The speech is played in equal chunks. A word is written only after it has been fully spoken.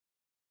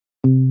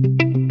Hi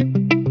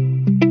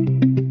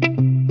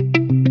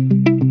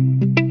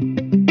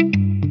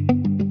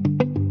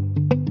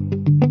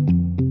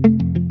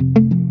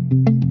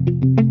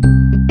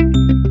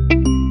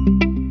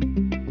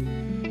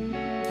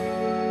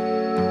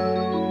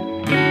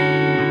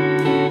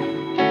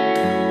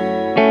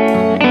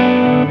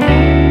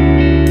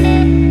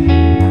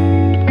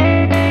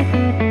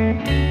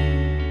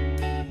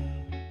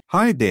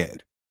there.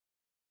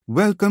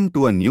 Welcome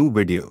to a new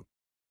video.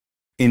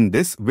 In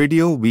this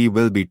video we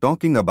will be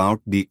talking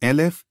about the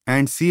LF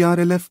and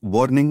CRLF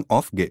warning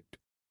of Git.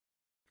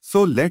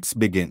 So let's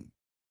begin.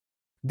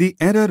 The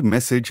error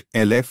message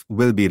LF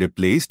will be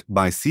replaced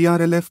by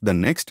CRLF the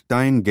next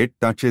time Git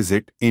touches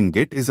it in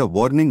Git is a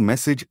warning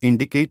message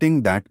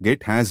indicating that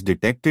Git has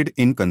detected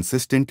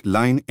inconsistent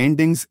line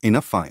endings in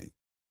a file.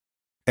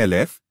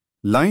 LF,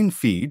 line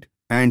feed,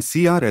 and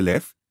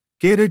CRLF,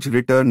 Carriage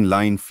Return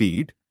Line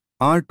Feed,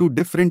 are two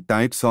different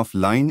types of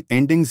line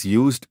endings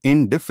used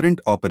in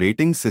different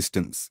operating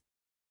systems.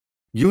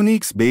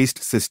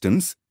 Unix-based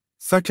systems,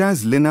 such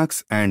as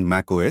Linux and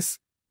macOS,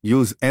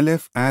 use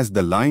LF as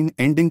the line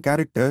ending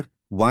character,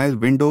 while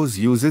Windows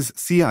uses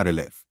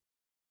CRLF.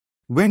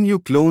 When you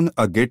clone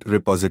a Git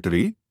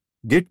repository,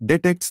 Git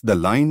detects the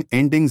line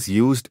endings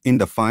used in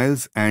the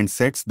files and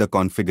sets the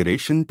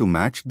configuration to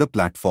match the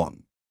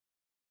platform.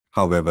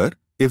 However,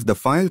 if the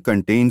file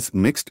contains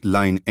mixed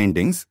line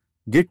endings,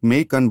 Git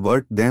may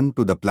convert them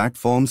to the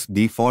platform's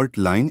default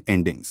line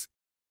endings.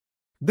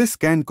 This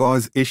can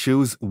cause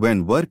issues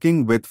when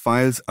working with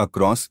files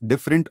across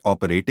different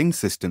operating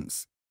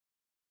systems.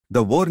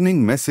 The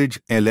warning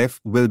message LF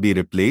will be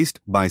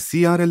replaced by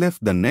CRLF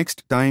the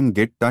next time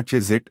Git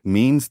touches it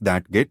means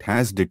that Git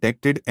has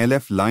detected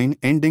LF line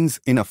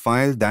endings in a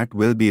file that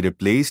will be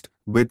replaced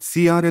with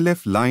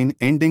CRLF line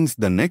endings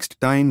the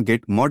next time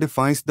Git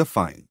modifies the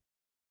file.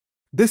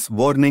 This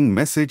warning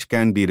message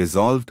can be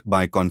resolved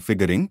by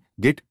configuring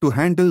Git to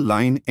handle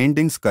line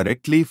endings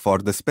correctly for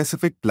the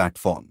specific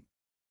platform.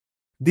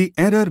 The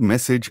error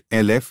message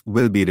LF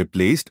will be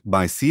replaced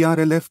by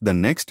CRLF the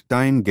next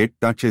time Git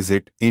touches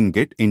it in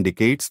Git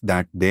indicates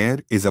that there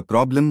is a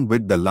problem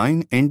with the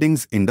line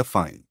endings in the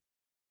file.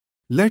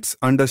 Let's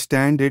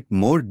understand it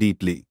more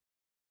deeply.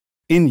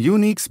 In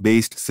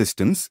Unix-based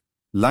systems,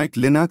 like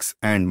Linux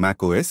and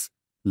macOS,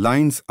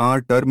 lines are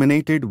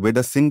terminated with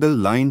a single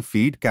line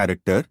feed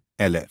character,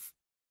 LF.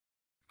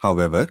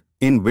 However,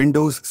 in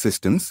Windows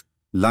systems,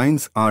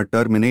 lines are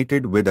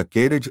terminated with a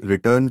carriage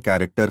return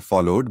character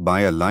followed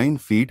by a line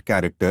feed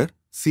character,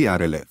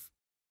 CRLF.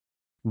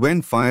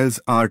 When files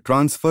are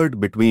transferred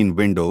between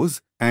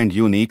Windows and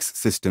Unix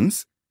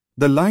systems,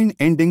 the line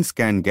endings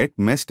can get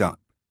messed up,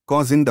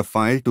 causing the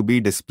file to be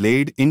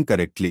displayed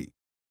incorrectly.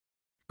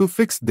 To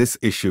fix this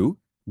issue,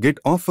 Git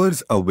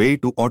offers a way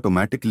to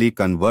automatically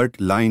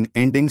convert line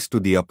endings to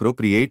the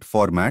appropriate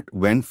format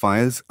when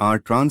files are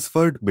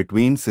transferred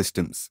between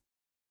systems.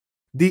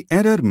 The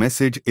error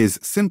message is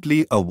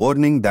simply a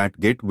warning that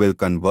Git will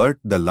convert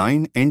the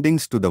line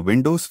endings to the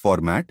Windows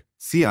format,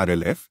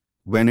 CRLF,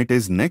 when it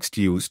is next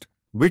used,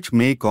 which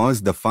may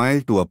cause the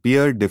file to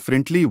appear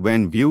differently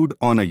when viewed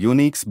on a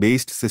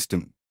Unix-based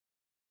system.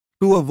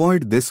 To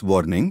avoid this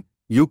warning,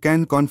 you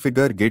can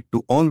configure Git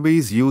to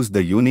always use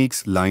the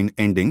Unix line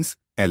endings,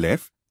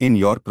 LF, in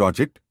your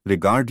project,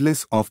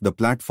 regardless of the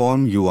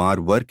platform you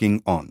are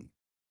working on.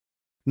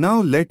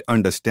 Now let's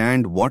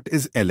understand what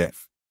is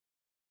LF.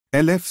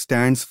 LF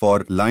stands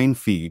for line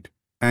feed,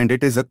 and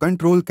it is a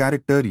control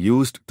character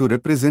used to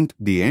represent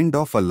the end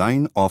of a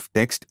line of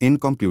text in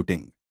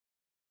computing.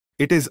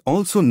 It is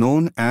also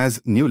known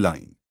as new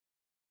line.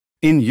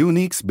 In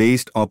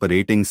Unix-based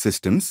operating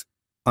systems,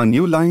 a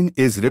new line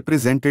is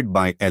represented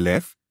by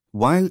LF,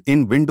 while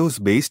in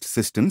Windows-based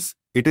systems,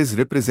 it is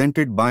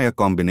represented by a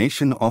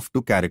combination of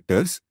two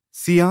characters,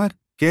 CR,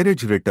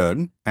 carriage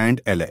return,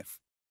 and LF.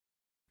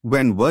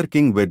 When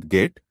working with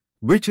Git,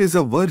 which is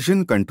a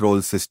version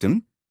control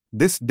system,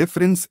 this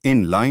difference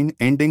in line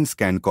endings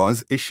can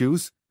cause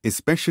issues,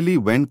 especially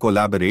when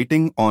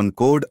collaborating on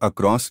code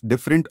across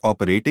different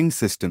operating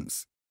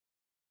systems.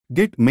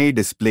 Git may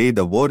display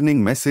the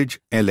warning message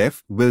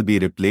LF will be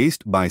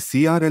replaced by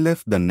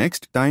CRLF the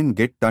next time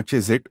Git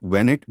touches it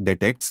when it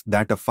detects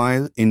that a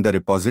file in the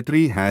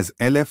repository has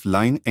LF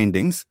line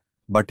endings,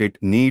 but it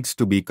needs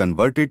to be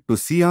converted to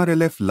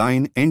CRLF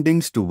line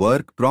endings to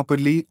work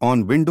properly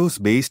on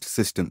Windows-based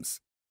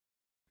systems.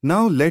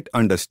 Now let's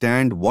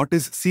understand what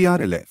is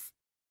CRLF.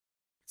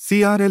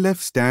 CRLF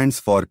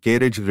stands for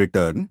Carriage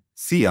Return,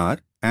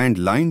 CR, and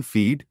Line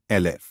Feed,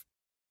 LF.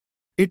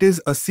 It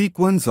is a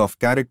sequence of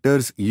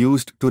characters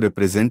used to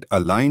represent a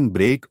line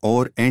break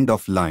or end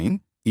of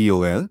line,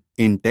 EOL,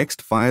 in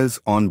text files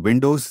on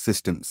Windows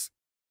systems.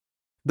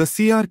 The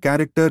CR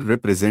character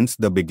represents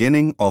the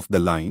beginning of the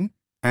line,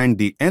 and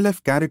the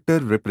LF character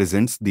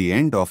represents the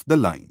end of the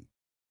line.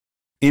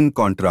 In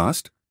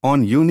contrast,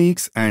 on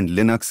Unix and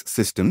Linux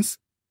systems,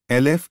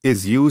 LF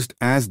is used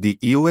as the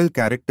EOL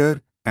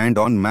character, and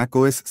on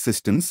macOS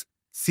systems,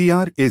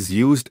 CR is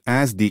used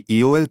as the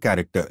EOL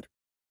character.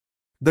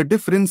 The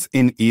difference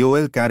in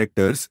EOL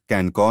characters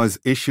can cause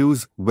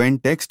issues when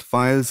text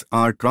files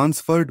are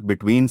transferred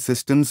between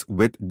systems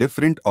with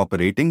different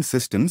operating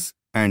systems,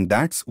 and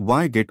that's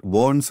why Git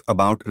warns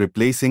about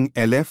replacing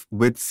LF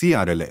with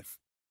CRLF.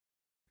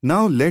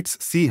 Now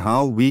let's see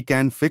how we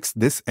can fix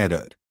this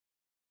error.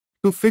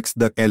 To fix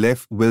the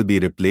LF will be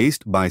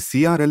replaced by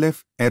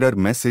CRLF error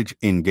message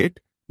in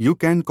Git, you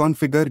can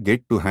configure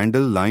Git to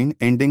handle line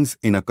endings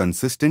in a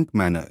consistent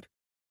manner.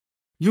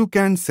 You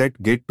can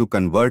set Git to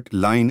convert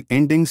line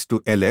endings to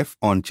LF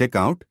on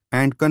checkout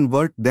and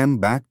convert them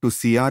back to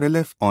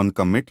CRLF on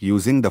commit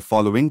using the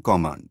following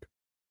command.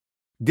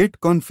 Git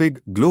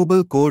config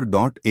global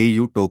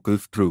core.au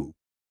toclf true.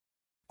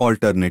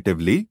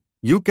 Alternatively,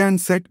 you can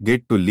set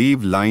Git to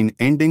leave line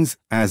endings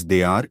as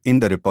they are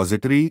in the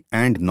repository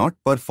and not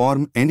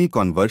perform any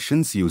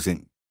conversions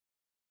using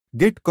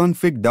git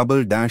config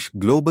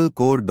 --global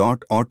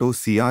core.auto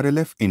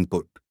CRLF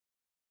input.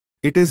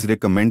 It is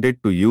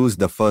recommended to use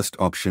the first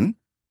option,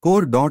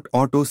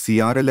 core.auto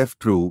CRLF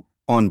true,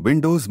 on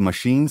Windows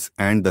machines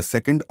and the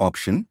second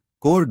option,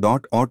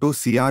 core.auto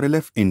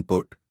CRLF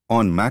input,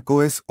 on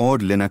macOS or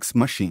Linux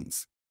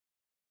machines.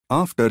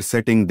 After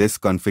setting this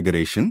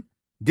configuration,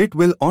 Git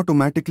will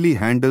automatically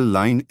handle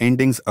line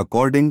endings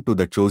according to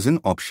the chosen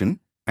option,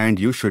 and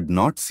you should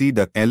not see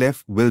the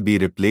LF will be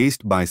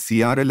replaced by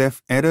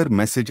CRLF error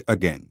message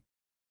again.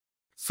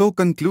 So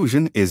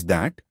conclusion is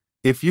that,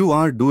 if you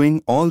are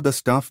doing all the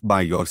stuff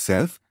by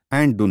yourself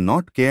and do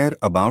not care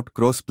about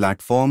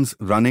cross-platforms,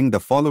 running the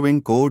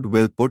following code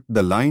will put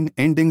the line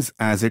endings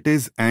as it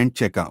is and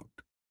check out.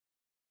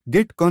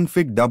 Git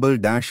config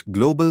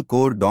 --global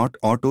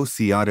core.auto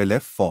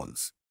CRLF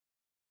false.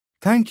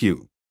 Thank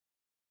you.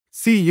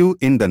 See you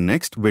in the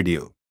next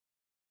video.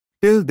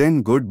 Till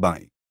then,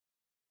 goodbye.